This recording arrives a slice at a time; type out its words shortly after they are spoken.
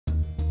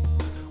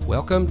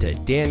Welcome to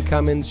Dan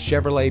Cummins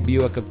Chevrolet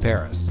Buick of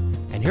Paris.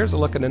 And here's a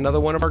look at another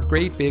one of our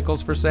great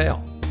vehicles for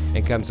sale.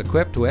 It comes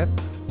equipped with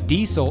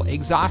diesel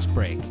exhaust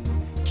brake,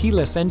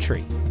 keyless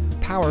entry,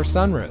 power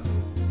sunroof,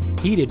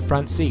 heated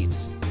front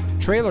seats,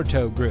 trailer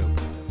tow group,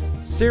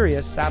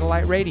 Sirius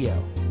satellite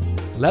radio,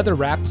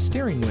 leather-wrapped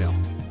steering wheel,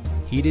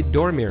 heated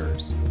door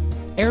mirrors,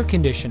 air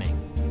conditioning,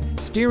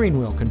 steering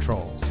wheel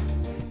controls,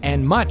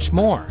 and much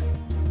more.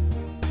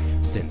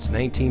 Since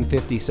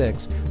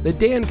 1956, the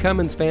Dan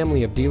Cummins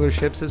family of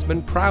dealerships has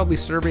been proudly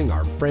serving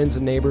our friends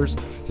and neighbors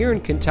here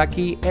in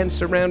Kentucky and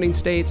surrounding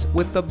states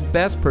with the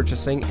best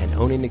purchasing and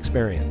owning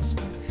experience.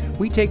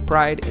 We take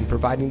pride in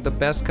providing the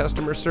best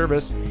customer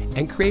service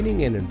and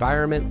creating an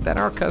environment that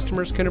our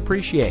customers can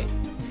appreciate.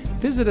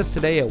 Visit us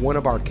today at one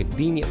of our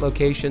convenient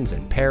locations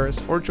in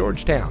Paris or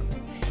Georgetown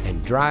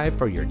and drive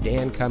for your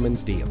Dan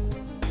Cummins deal.